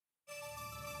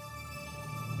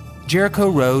Jericho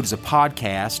Road is a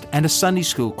podcast and a Sunday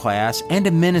school class and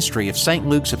a ministry of St.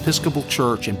 Luke's Episcopal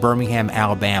Church in Birmingham,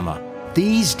 Alabama.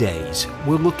 These days,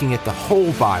 we're looking at the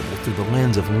whole Bible through the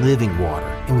lens of living water,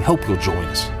 and we hope you'll join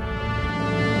us.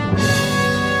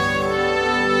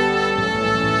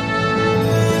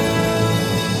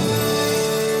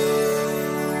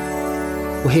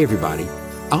 Well, hey everybody.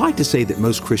 I like to say that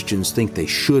most Christians think they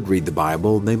should read the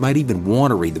Bible. They might even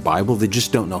want to read the Bible. They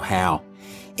just don't know how.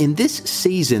 In this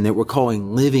season that we're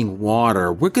calling Living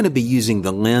Water, we're going to be using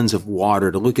the lens of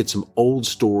water to look at some old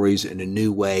stories in a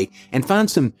new way and find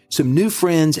some new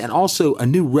friends and also a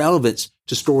new relevance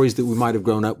to stories that we might have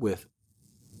grown up with.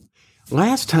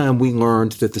 Last time we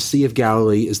learned that the Sea of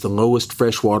Galilee is the lowest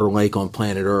freshwater lake on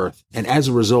planet Earth, and as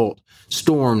a result,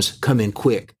 storms come in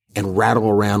quick and rattle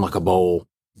around like a bowl.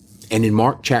 And in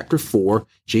Mark chapter 4,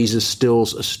 Jesus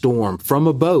stills a storm from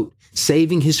a boat,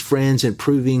 saving his friends and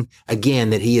proving again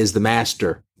that he is the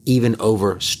master, even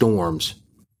over storms.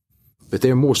 But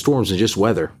there are more storms than just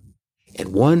weather.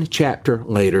 And one chapter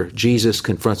later, Jesus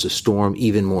confronts a storm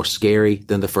even more scary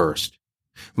than the first.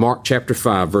 Mark chapter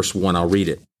 5, verse 1, I'll read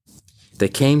it. They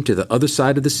came to the other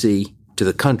side of the sea, to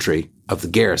the country of the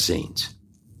Gerasenes.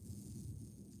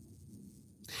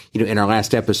 In our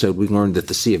last episode, we learned that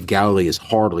the Sea of Galilee is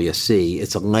hardly a sea.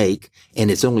 It's a lake, and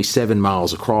it's only 7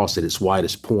 miles across at its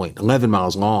widest point, 11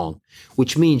 miles long,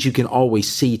 which means you can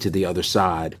always see to the other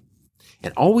side.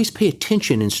 And always pay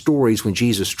attention in stories when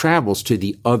Jesus travels to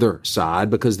the other side,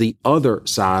 because the other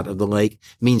side of the lake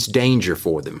means danger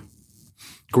for them.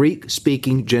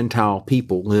 Greek-speaking Gentile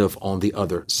people live on the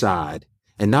other side.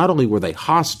 And not only were they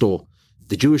hostile,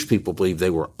 the Jewish people believed they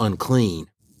were unclean.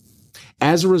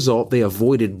 As a result, they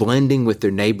avoided blending with their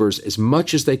neighbors as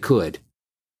much as they could.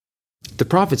 The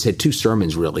prophets had two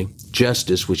sermons, really: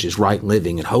 justice, which is right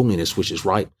living, and holiness, which is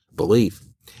right belief.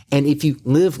 And if you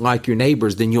live like your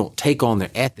neighbors, then you'll take on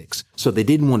their ethics. So they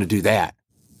didn't want to do that.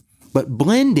 But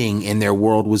blending in their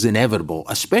world was inevitable,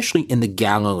 especially in the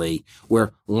Galilee,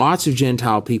 where lots of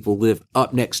Gentile people live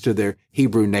up next to their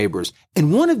Hebrew neighbors.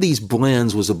 And one of these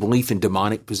blends was a belief in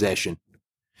demonic possession.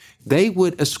 They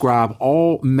would ascribe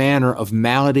all manner of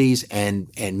maladies and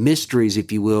mysteries,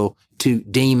 if you will, to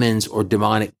demons or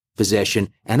demonic possession.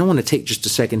 And I want to take just a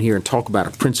second here and talk about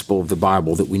a principle of the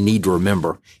Bible that we need to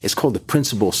remember. It's called the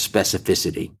principle of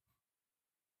specificity.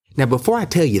 Now, before I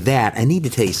tell you that, I need to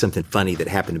tell you something funny that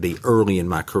happened to be early in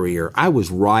my career. I was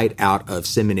right out of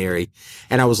seminary,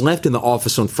 and I was left in the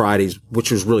office on Fridays,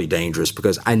 which was really dangerous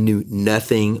because I knew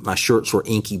nothing. My shirts were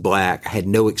inky black. I had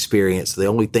no experience. The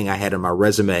only thing I had on my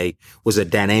resume was a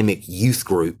dynamic youth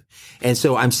group. And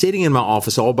so I'm sitting in my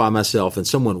office all by myself, and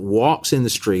someone walks in the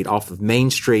street off of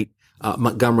Main Street,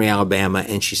 Montgomery, Alabama,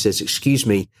 and she says, "Excuse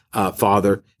me,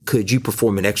 Father, could you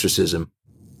perform an exorcism?"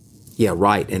 Yeah,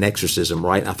 right. An exorcism,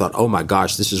 right? I thought, oh my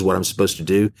gosh, this is what I'm supposed to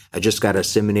do. I just got out of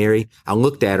seminary. I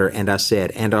looked at her and I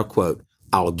said, and I'll quote,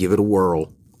 "I'll give it a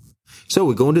whirl." So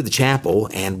we go into the chapel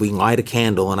and we light a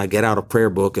candle, and I get out a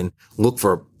prayer book and look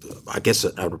for, I guess,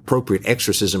 an appropriate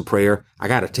exorcism prayer. I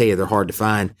got to tell you, they're hard to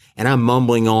find. And I'm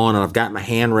mumbling on, and I've got my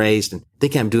hand raised and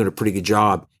think I'm doing a pretty good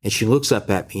job. And she looks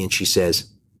up at me and she says,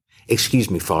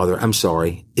 "Excuse me, Father, I'm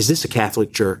sorry. Is this a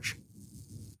Catholic church?"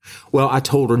 Well, I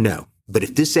told her no. But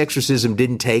if this exorcism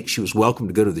didn't take, she was welcome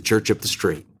to go to the church up the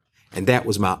street. And that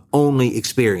was my only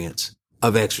experience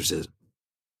of exorcism.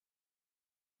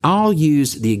 I'll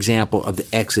use the example of the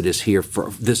Exodus here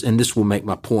for this, and this will make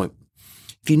my point.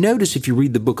 If you notice, if you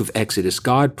read the book of Exodus,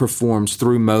 God performs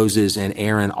through Moses and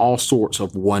Aaron all sorts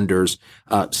of wonders.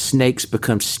 Snakes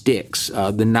become sticks.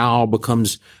 The Nile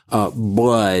becomes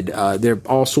blood. There are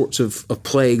all sorts of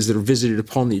plagues that are visited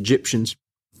upon the Egyptians.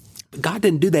 But God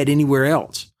didn't do that anywhere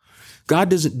else. God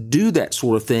doesn't do that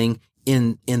sort of thing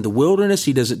in the wilderness.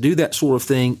 He doesn't do that sort of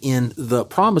thing in the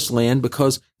promised land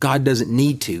because God doesn't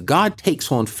need to. God takes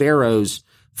on Pharaoh's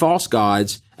false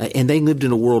gods, and they lived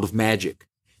in a world of magic.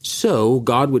 So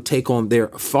God would take on their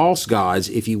false gods,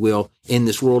 if you will, in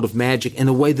this world of magic in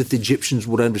a way that the Egyptians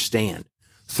would understand,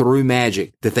 through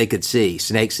magic that they could see,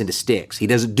 snakes into sticks. He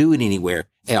doesn't do it anywhere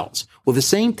else. Well, the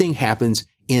same thing happens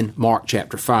in Mark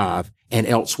chapter 5 and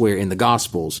elsewhere in the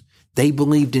Gospels. They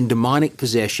believed in demonic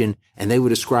possession, and they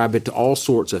would ascribe it to all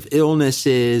sorts of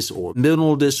illnesses or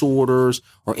mental disorders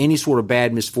or any sort of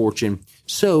bad misfortune.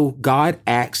 So God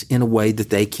acts in a way that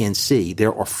they can see.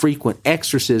 There are frequent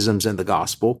exorcisms in the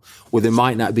gospel where there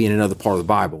might not be in another part of the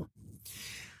Bible.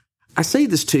 I say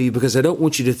this to you because I don't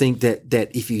want you to think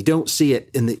that if you don't see it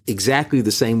in exactly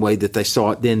the same way that they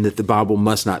saw it, then that the Bible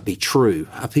must not be true.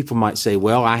 People might say,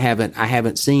 well, I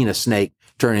haven't seen a snake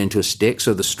turn into a stick,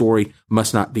 so the story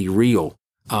must not be real.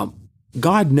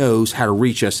 God knows how to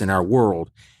reach us in our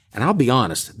world. And I'll be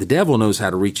honest, the devil knows how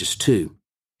to reach us too.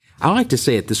 I like to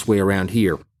say it this way around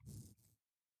here.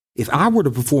 If I were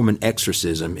to perform an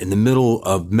exorcism in the middle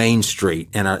of Main Street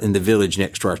in the village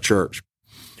next to our church,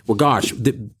 well, gosh,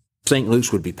 St.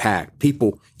 Luke's would be packed.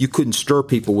 You couldn't stir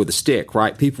people with a stick,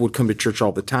 right? People would come to church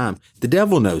all the time. The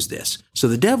devil knows this. So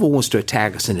the devil wants to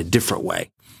attack us in a different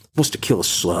way. He wants to kill us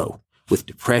slow with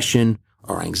depression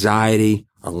or anxiety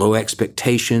or low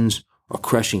expectations or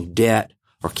crushing debt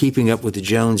or keeping up with the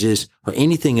Joneses or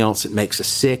anything else that makes us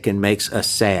sick and makes us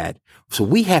sad. So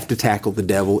we have to tackle the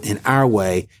devil in our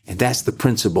way, and that's the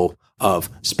principle of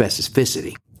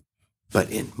specificity. But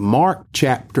in Mark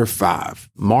chapter 5,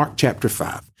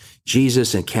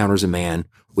 Jesus encounters a man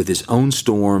with his own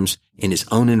storms in his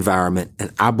own environment,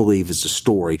 and I believe is a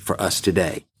story for us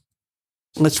today.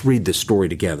 Let's read this story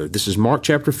together. This is Mark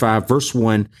chapter 5, verse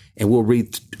 1, and we'll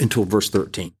read until verse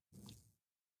 13.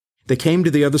 They came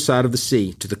to the other side of the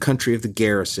sea, to the country of the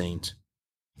Gerasenes.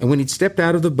 And when he'd stepped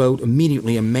out of the boat,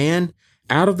 immediately a man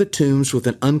out of the tombs with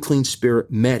an unclean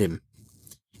spirit met him.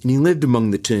 And he lived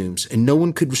among the tombs, and no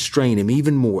one could restrain him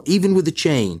even with a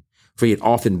chain, for he had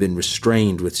often been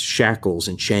restrained with shackles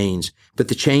and chains. But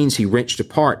the chains he wrenched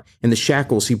apart, and the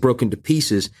shackles he broke into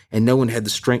pieces, and no one had the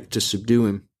strength to subdue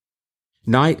him.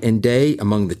 Night and day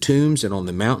among the tombs and on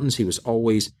the mountains he was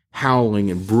always howling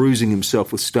and bruising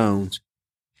himself with stones.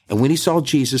 And when he saw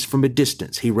Jesus from a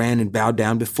distance, he ran and bowed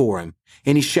down before him,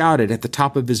 and he shouted at the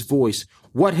top of his voice,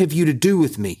 "What have you to do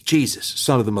with me, Jesus,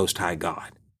 Son of the Most High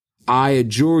God? I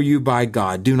adjure you by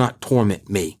God, do not torment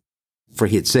me." For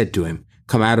he had said to him,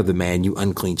 "Come out of the man, you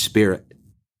unclean spirit."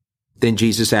 Then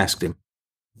Jesus asked him,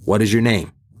 "What is your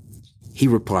name?" He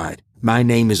replied, "My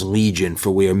name is Legion,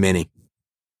 for we are many."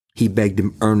 He begged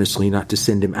him earnestly not to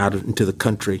send him out into the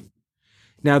country.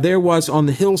 Now there was on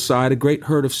the hillside a great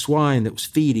herd of swine that was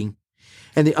feeding,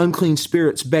 and the unclean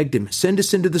spirits begged him, "Send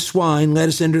us into the swine, let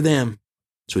us enter them."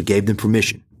 So he gave them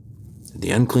permission. And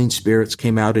the unclean spirits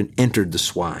came out and entered the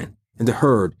swine, and the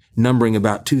herd, numbering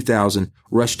about 2,000,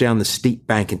 rushed down the steep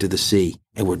bank into the sea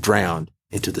and were drowned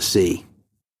into the sea.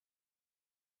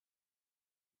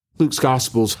 Luke's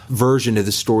Gospel's version of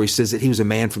the story says that he was a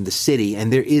man from the city,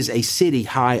 and there is a city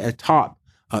high atop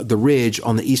the ridge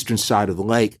on the eastern side of the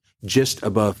lake, just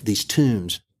above these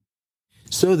tombs.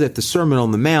 So that the Sermon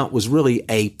on the Mount was really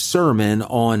a sermon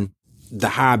on the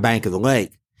high bank of the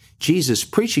lake. Jesus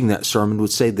preaching that sermon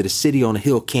would say that a city on a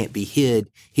hill can't be hid.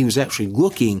 He was actually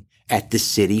looking at this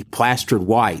city plastered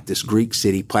white, this Greek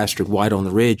city plastered white on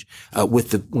the ridge,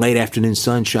 with the late afternoon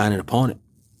sun shining upon it.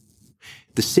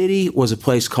 The city was a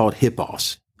place called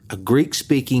Hippos, a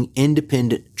Greek-speaking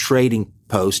independent trading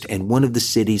post and one of the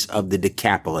cities of the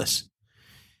Decapolis.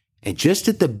 And just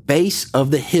at the base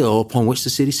of the hill upon which the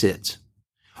city sits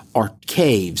are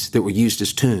caves that were used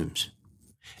as tombs.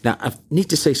 Now, I need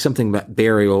to say something about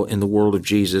burial in the world of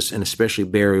Jesus, and especially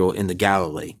burial in the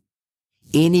Galilee.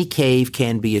 Any cave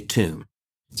can be a tomb.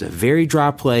 It's a very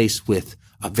dry place with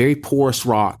a very porous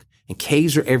rock, and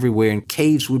caves are everywhere, and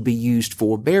caves would be used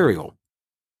for burial.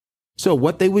 So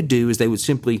what they would do is they would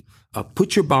simply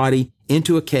put your body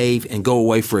into a cave and go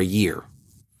away for a year.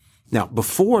 Now,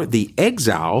 before the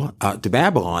exile to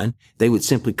Babylon, they would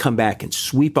simply come back and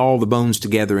sweep all the bones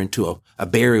together into a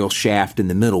burial shaft in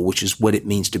the middle, which is what it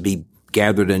means to be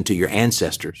gathered into your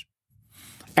ancestors.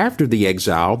 After the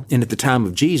exile, and at the time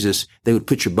of Jesus, they would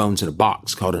put your bones in a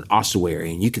box called an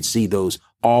ossuary, and you can see those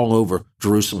all over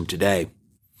Jerusalem today.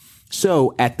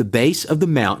 So, at the base of the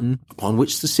mountain upon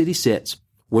which the city sits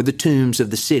were the tombs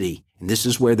of the city, and this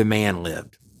is where the man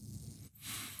lived.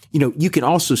 You know, you can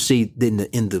also see in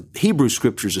the Hebrew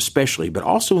scriptures especially, but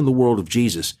also in the world of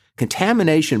Jesus,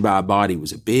 contamination by a body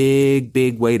was a big,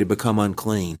 big way to become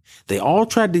unclean. They all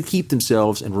tried to keep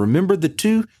themselves, and remember the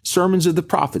two sermons of the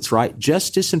prophets, right?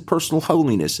 Justice and personal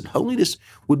holiness. And holiness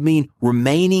would mean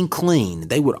remaining clean.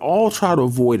 They would all try to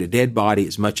avoid a dead body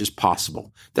as much as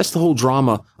possible. That's the whole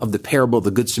drama of the parable of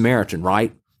the Good Samaritan,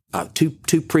 right?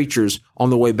 Two preachers on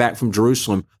the way back from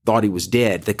Jerusalem thought he was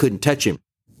dead. They couldn't touch him.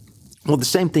 Well, the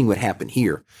same thing would happen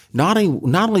here. Not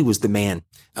only was the man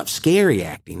scary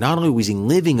acting, not only was he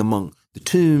living among the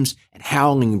tombs and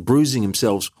howling and bruising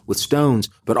himself with stones,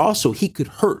 but also he could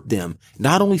hurt them,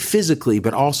 not only physically,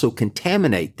 but also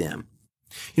contaminate them.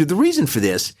 You know, the reason for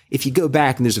this, if you go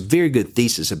back, and there's a very good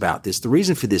thesis about this, the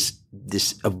reason for this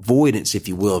avoidance, if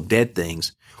you will, of dead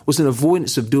things was an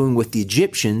avoidance of doing what the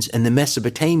Egyptians and the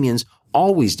Mesopotamians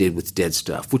always did with dead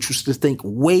stuff, which was to think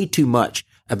way too much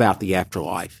about the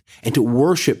afterlife and to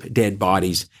worship dead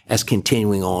bodies as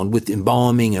continuing on with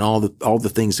embalming and all the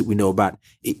things that we know about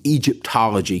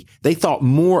Egyptology. They thought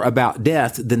more about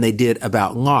death than they did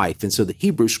about life. And so the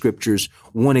Hebrew scriptures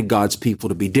wanted God's people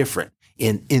to be different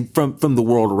from the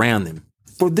world around them.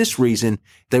 For this reason,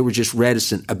 they were just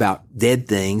reticent about dead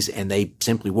things and they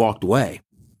simply walked away.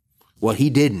 Well,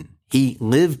 he didn't. He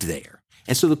lived there.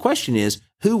 And so the question is,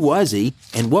 who was he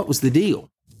and what was the deal?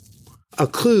 A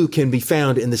clue can be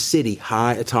found in the city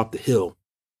high atop the hill.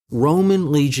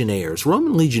 Roman legionnaires.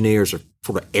 Roman legionnaires are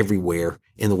sort of everywhere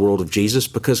in the world of Jesus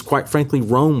because, quite frankly,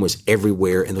 Rome was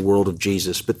everywhere in the world of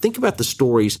Jesus. But think about the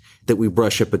stories that we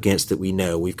brush up against that we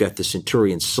know. We've got the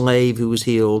centurion slave who was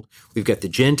healed. We've got the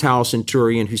Gentile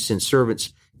centurion who sent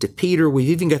servants to Peter. We've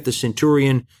even got the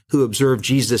centurion who observed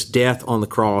Jesus' death on the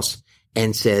cross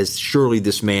and says, surely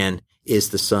this man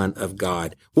is the Son of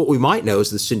God. What we might know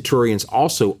is the centurions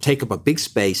also take up a big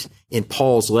space in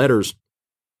Paul's letters.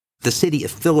 The city of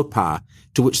Philippi,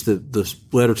 to which the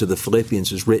letter to the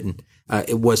Philippians is written,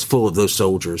 it was full of those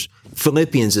soldiers.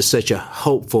 Philippians is such a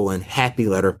hopeful and happy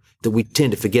letter that we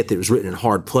tend to forget that it was written in a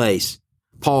hard place.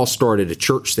 Paul started a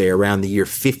church there around the year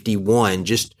 51,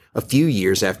 just a few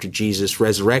years after Jesus'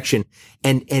 resurrection,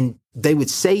 and they would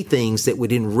say things that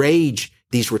would enrage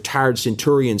these retired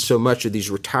centurions so much, or these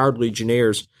retired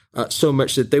legionnaires so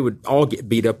much that they would all get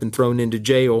beat up and thrown into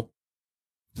jail.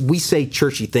 We say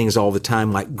churchy things all the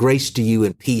time like grace to you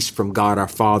and peace from God our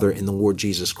Father and the Lord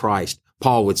Jesus Christ.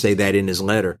 Paul would say that in his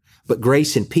letter. But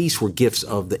grace and peace were gifts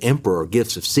of the emperor,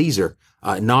 gifts of Caesar,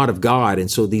 not of God. And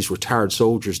so these retired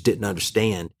soldiers didn't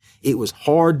understand. It was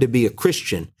hard to be a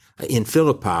Christian in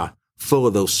Philippi full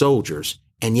of those soldiers.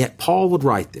 And yet Paul would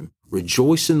write them,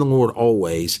 rejoice in the Lord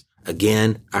always.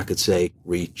 Again, I could say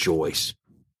rejoice.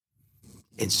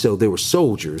 And so there were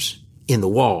soldiers in the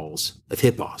walls of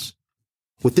Hippos.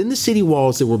 Within the city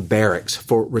walls, there were barracks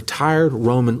for retired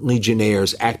Roman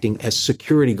legionnaires acting as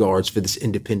security guards for this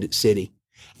independent city.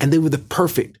 And they were the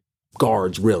perfect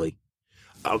guards, really.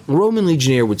 A Roman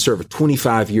legionnaire would serve a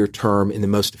 25-year term in the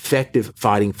most effective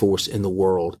fighting force in the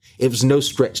world. It was no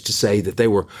stretch to say that they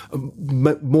were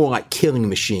more like killing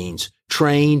machines,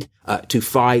 trained to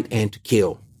fight and to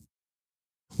kill.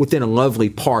 Within a lovely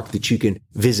park that you can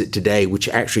visit today, which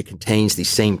actually contains these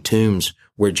same tombs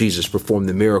where Jesus performed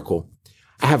the miracle,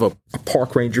 I have a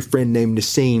park ranger friend named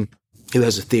Nassim who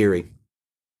has a theory.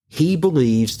 He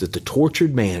believes that the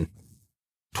tortured man,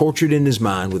 tortured in his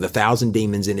mind with 1,000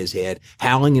 demons in his head,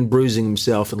 howling and bruising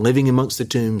himself and living amongst the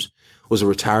tombs, was a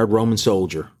retired Roman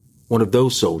soldier, one of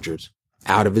those soldiers,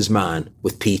 out of his mind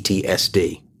with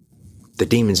PTSD. The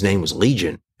demon's name was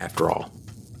Legion, after all.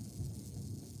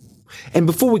 And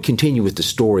before we continue with the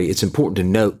story, it's important to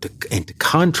note and to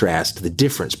contrast the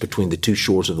difference between the two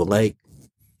shores of the lake.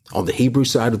 On the Hebrew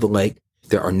side of the lake,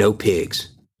 there are no pigs.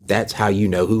 That's how you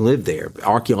know who lived there.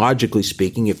 Archaeologically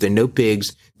speaking, if there are no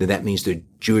pigs, then that means there are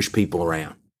Jewish people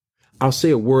around. I'll say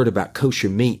a word about kosher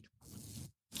meat.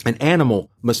 An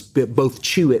animal must both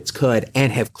chew its cud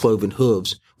and have cloven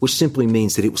hooves, which simply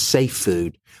means that it was safe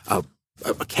food.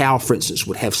 A cow, for instance,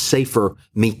 would have safer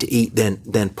meat to eat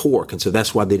than pork, and so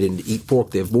that's why they didn't eat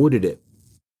pork. They avoided it.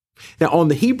 Now, on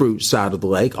the Hebrew side of the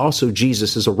lake, also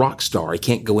Jesus is a rock star. He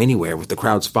can't go anywhere with the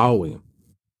crowds following him.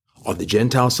 On the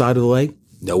Gentile side of the lake,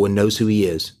 no one knows who he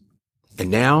is.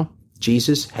 And now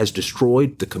Jesus has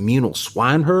destroyed the communal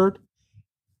swine herd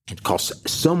and cost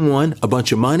someone a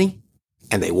bunch of money,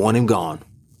 and they want him gone.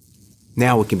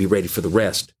 Now we can be ready for the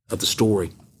rest of the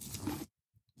story.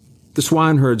 The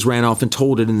swineherds ran off and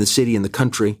told it in the city and the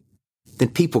country. Then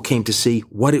people came to see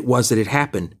what it was that had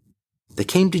happened. They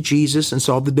came to Jesus and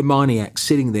saw the demoniac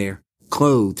sitting there,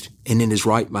 clothed and in his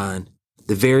right mind,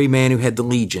 the very man who had the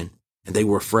legion, and they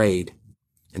were afraid.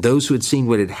 And those who had seen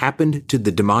what had happened to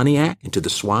the demoniac and to the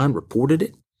swine reported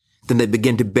it. Then they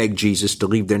began to beg Jesus to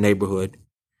leave their neighborhood.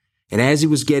 And as he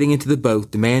was getting into the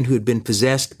boat, the man who had been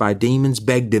possessed by demons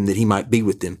begged him that he might be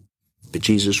with them. But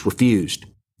Jesus refused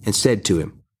and said to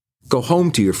him, "Go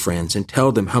home to your friends and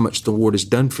tell them how much the Lord has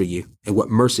done for you and what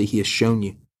mercy he has shown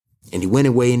you." And he went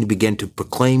away and he began to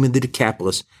proclaim in the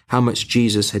Decapolis how much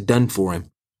Jesus had done for him,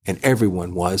 and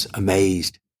everyone was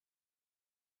amazed.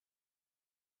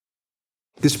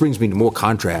 This brings me to more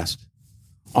contrast.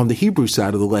 On the Hebrew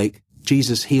side of the lake,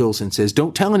 Jesus heals and says,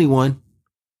 "Don't tell anyone."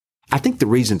 I think the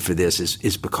reason for this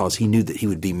is because he knew that he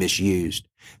would be misused.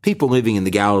 People living in the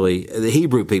Galilee, the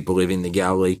Hebrew people living in the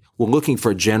Galilee, were looking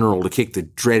for a general to kick the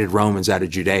dreaded Romans out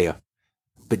of Judea.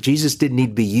 But Jesus didn't need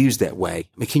to be used that way.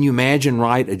 I mean, can you imagine,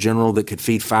 right, a general that could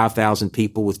feed 5,000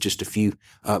 people with just a few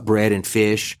bread and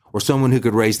fish, or someone who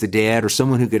could raise the dead, or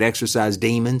someone who could exorcise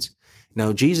demons?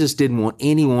 No, Jesus didn't want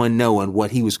anyone knowing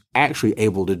what he was actually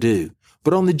able to do.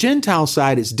 But on the Gentile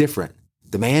side, it's different.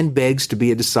 The man begs to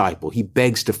be a disciple. He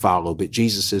begs to follow, but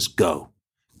Jesus says, go.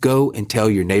 Go and tell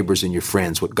your neighbors and your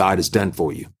friends what God has done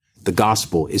for you. The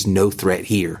gospel is no threat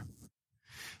here.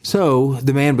 So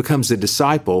the man becomes a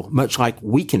disciple, much like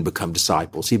we can become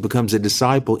disciples. He becomes a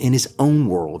disciple in his own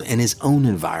world and his own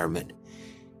environment.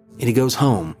 And he goes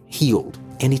home healed,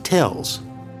 and he tells.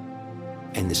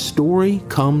 And the story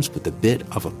comes with a bit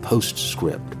of a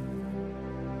postscript.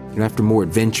 After more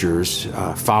adventures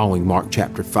following Mark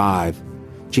chapter 5,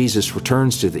 Jesus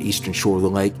returns to the eastern shore of the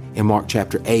lake in Mark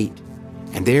chapter 8.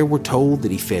 And there we're told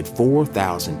that he fed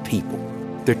 4,000 people.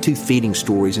 There are two feeding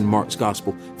stories in Mark's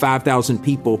gospel. 5,000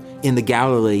 people in the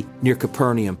Galilee near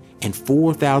Capernaum and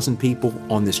 4,000 people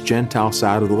on this Gentile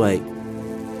side of the lake.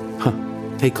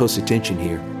 Pay close attention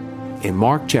here. In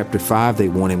Mark chapter 5, they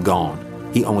want him gone.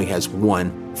 He only has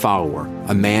one follower,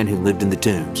 a man who lived in the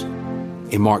tombs.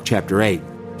 In Mark chapter 8,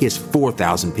 he has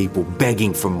 4,000 people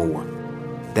begging for more.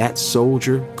 That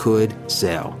soldier could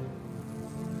sell.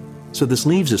 So this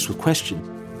leaves us with questions.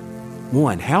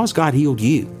 1, how has God healed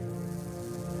you?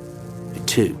 And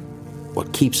 2,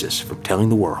 what keeps us from telling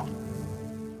the world?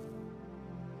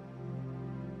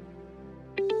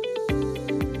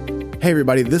 Hey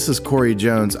everybody, this is Corey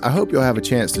Jones. I hope you'll have a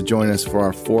chance to join us for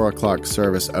our 4 o'clock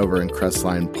service over in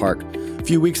Crestline Park. A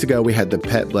few weeks ago, we had the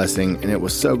pet blessing, and it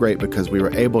was so great because we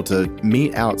were able to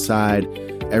meet outside.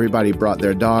 Everybody brought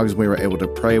their dogs. We were able to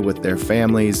pray with their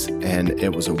families, and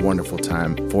it was a wonderful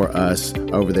time for us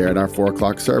over there at our 4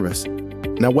 o'clock service.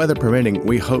 Now, weather permitting,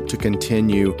 we hope to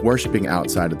continue worshiping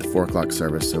outside at the 4 o'clock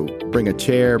service. So bring a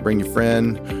chair, bring your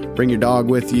friend, bring your dog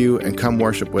with you, and come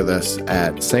worship with us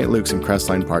at St. Luke's in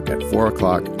Crestline Park at 4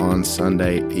 o'clock on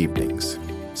Sunday evenings.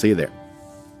 See you there.